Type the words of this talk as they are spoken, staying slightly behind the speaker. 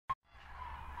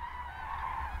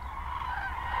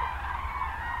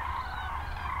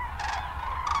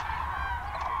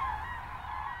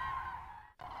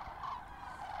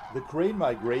The crane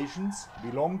migrations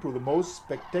belong to the most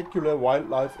spectacular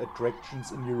wildlife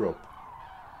attractions in Europe.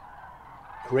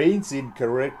 Cranes in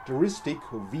characteristic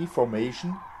V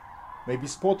formation may be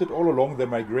spotted all along their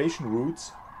migration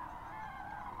routes,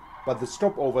 but the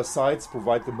stopover sites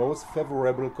provide the most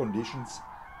favorable conditions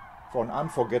for an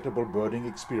unforgettable birding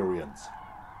experience.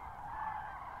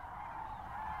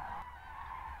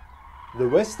 The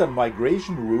western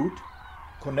migration route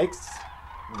connects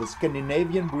the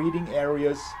Scandinavian breeding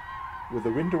areas with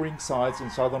the wintering sites in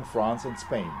southern France and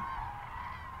Spain.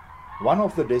 One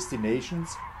of the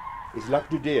destinations is Lac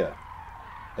du Der,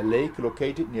 a lake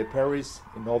located near Paris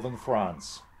in northern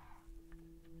France.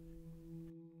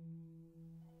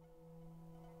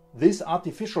 This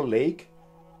artificial lake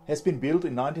has been built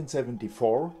in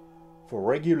 1974 for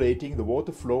regulating the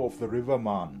water flow of the river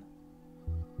Marne.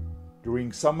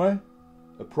 During summer,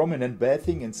 a prominent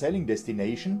bathing and sailing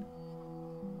destination,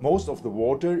 most of the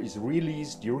water is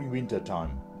released during winter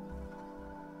time.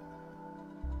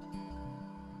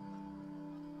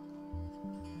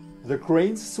 The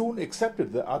cranes soon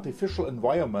accepted the artificial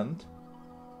environment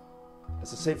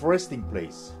as a safe resting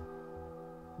place.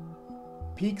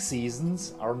 Peak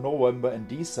seasons are November and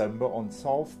December on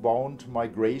southbound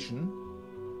migration,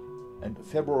 and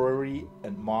February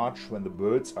and March when the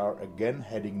birds are again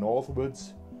heading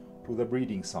northwards to their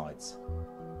breeding sites.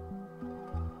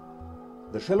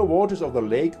 The shallow waters of the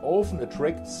lake often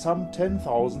attract some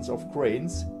 10,000s of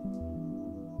cranes,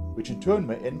 which in turn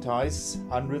may entice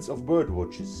hundreds of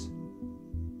birdwatchers.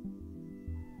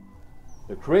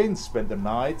 The cranes spend the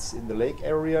nights in the lake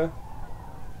area.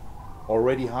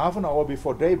 Already half an hour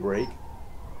before daybreak,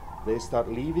 they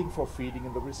start leaving for feeding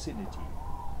in the vicinity.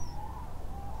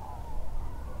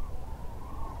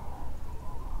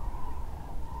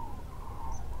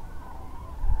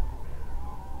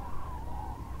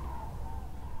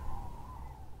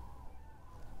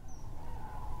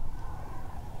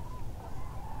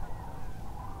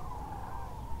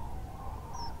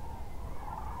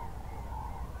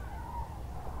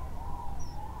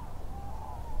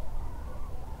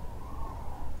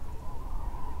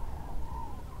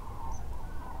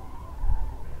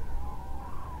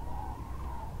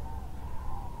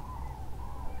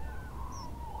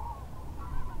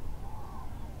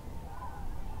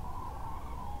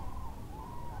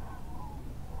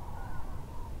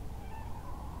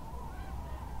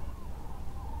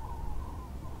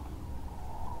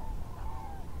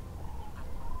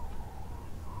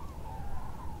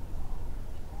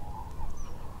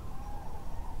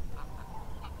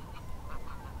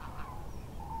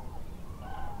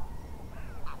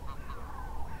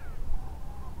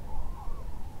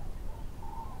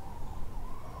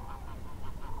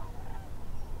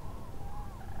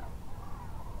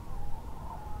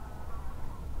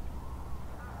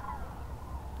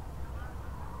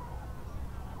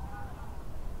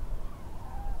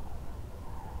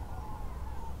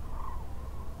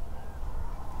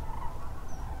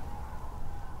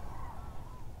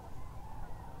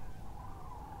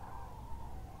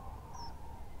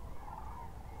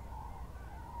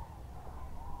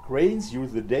 Cranes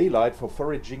use the daylight for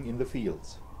foraging in the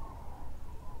fields.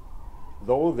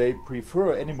 Though they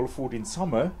prefer animal food in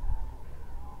summer,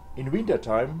 in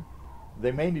wintertime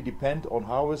they mainly depend on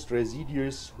harvest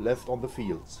residues left on the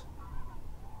fields.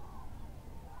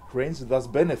 Cranes thus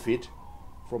benefit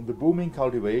from the booming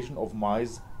cultivation of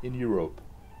maize in Europe.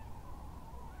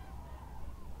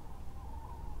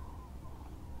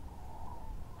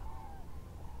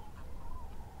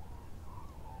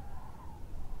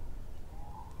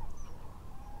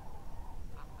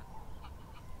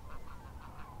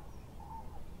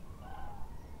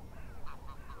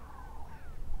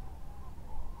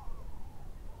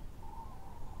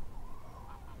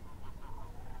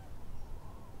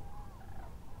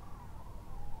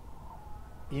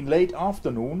 In late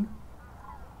afternoon,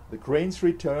 the cranes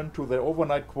return to their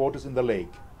overnight quarters in the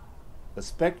lake, a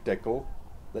spectacle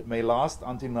that may last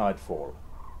until nightfall.